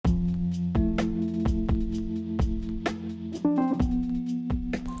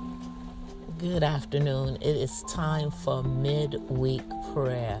Good afternoon. It is time for midweek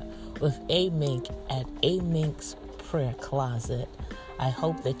prayer with A-Mink at A-Mink's Prayer Closet. I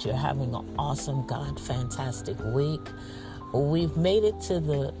hope that you're having an awesome, fantastic week. We've made it to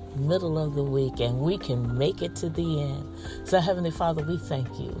the middle of the week and we can make it to the end. So Heavenly Father, we thank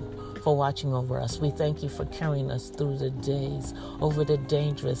you for watching over us. We thank you for carrying us through the days, over the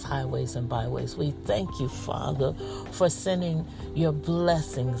dangerous highways and byways. We thank you, Father, for sending your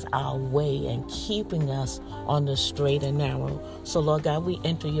blessings our way and keeping us on the straight and narrow. So, Lord God, we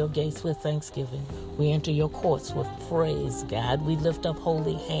enter your gates with thanksgiving. We enter your courts with praise, God. We lift up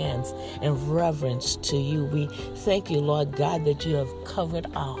holy hands in reverence to you. We thank you, Lord God, that you have covered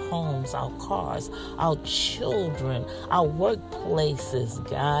our homes, our cars, our children, our workplaces,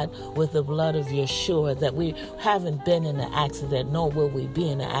 God, with the blood of Yeshua, that we haven't been in an accident, nor will we be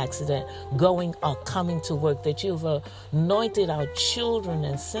in an accident going or coming to work, that you've anointed our children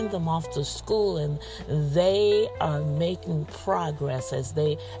and sent them off to school, and they are making progress as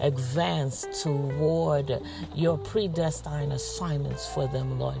they advance toward your predestined assignments for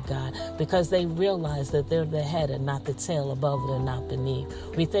them, Lord God, because they realize that they're the head and not the tail, above it and not beneath.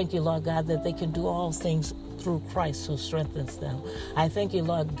 We thank you, Lord God, that they can do all things through Christ who strengthens them. I thank you,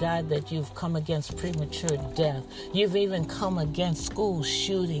 Lord God, that you've come against premature death. You've even come against school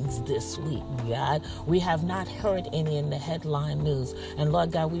shootings this week, God. We have not heard any in the headline news. And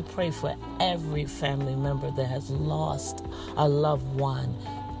Lord God, we pray for every family member that has lost a loved one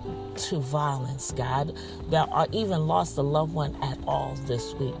to violence, God, that are even lost a loved one at all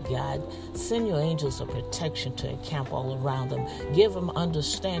this week, God. Send your angels of protection to encamp all around them. Give them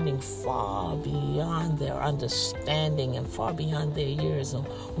understanding far beyond their understanding and far beyond their years of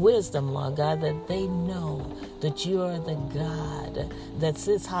wisdom, Lord God, that they know that you are the God that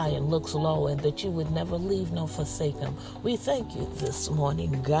sits high and looks low, and that you would never leave nor forsake them. We thank you this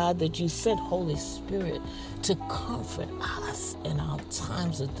morning, God, that you sent Holy Spirit to comfort us in our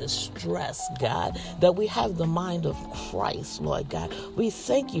times of distress, God, that we have the mind of Christ, Lord God. We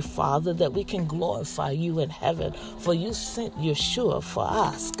thank you, Father, that we can glorify you in heaven, for you sent Yeshua for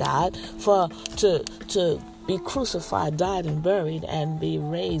us, God, to be crucified, died, and buried, and be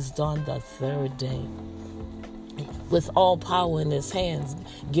raised on the third day, with all power in his hands,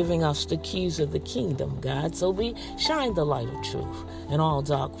 giving us the keys of the kingdom, God. So we shine the light of truth in all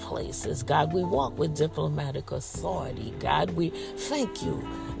dark places, God. We walk with diplomatic authority, God. We thank you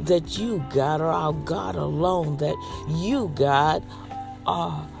that you, God, are our God alone, that you, God,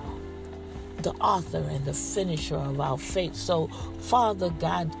 are the author and the finisher of our faith. So, Father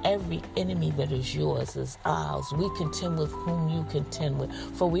God, every enemy that is yours is ours. We contend with whom you contend with.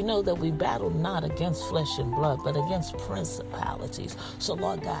 For we know that we battle not against flesh and blood, but against principalities. So,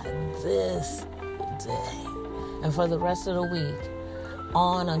 Lord God, this day and for the rest of the week,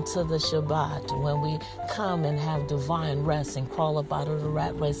 on until the Shabbat, when we come and have divine rest and crawl up out of the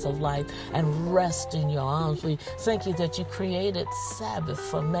rat race of life and rest in your arms. We thank you that you created Sabbath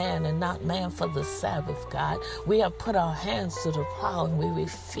for man and not man for the Sabbath, God. We have put our hands to the plow and we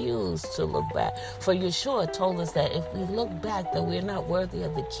refuse to look back. For Yeshua told us that if we look back, that we're not worthy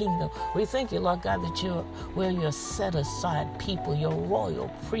of the kingdom. We thank you, Lord God, that we're your set-aside people, your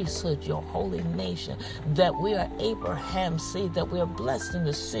royal priesthood, your holy nation, that we are Abraham's seed, that we are blessed in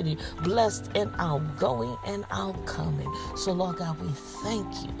the city, blessed in our going and our coming. So, Lord God, we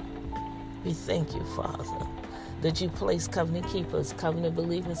thank you. We thank you, Father, that you place covenant keepers, covenant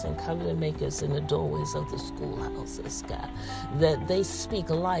believers, and covenant makers in the doorways of the schoolhouses, God, that they speak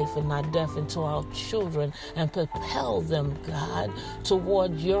life and not death into our children and propel them, God,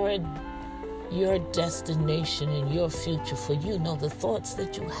 toward your destination and your future, for you know the thoughts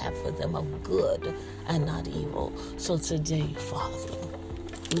that you have for them of good and not evil. So today, Father,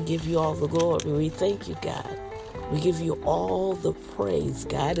 we give you all the glory. We thank you, God. We give you all the praise,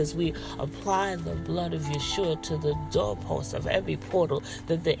 God, as we apply the blood of Yeshua to the doorposts of every portal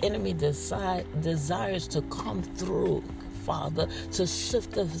that the enemy desires to come through, Father, to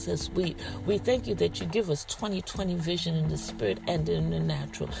sift us as wheat. We thank you that you give us 20/20 vision in the spirit and in the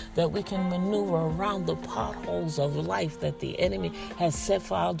natural, that we can maneuver around the potholes of life that the enemy has set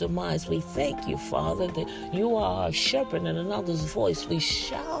for our demise. We thank you, Father, that you are our shepherd, and another's voice we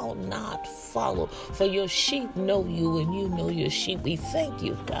shall not follow, for your sheep know you and you know your sheep. We thank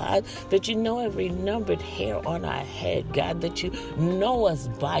you, God, that you know every numbered hair on our head, God, that you know us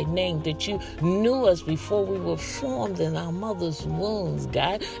by name, that you knew us before we were formed in our mother's wombs,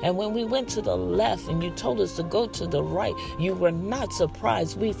 God. And when we went to the left and you told us to go to the right, you were not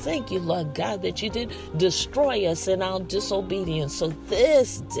surprised. We thank you, Lord God, that you didn't destroy us in our disobedience. So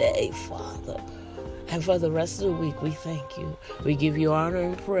this day, Father, And for the rest of the week, we thank you. We give you honor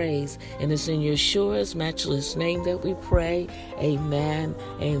and praise. And it's in Yeshua's matchless name that we pray. Amen,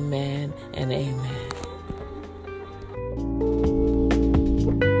 amen, and amen.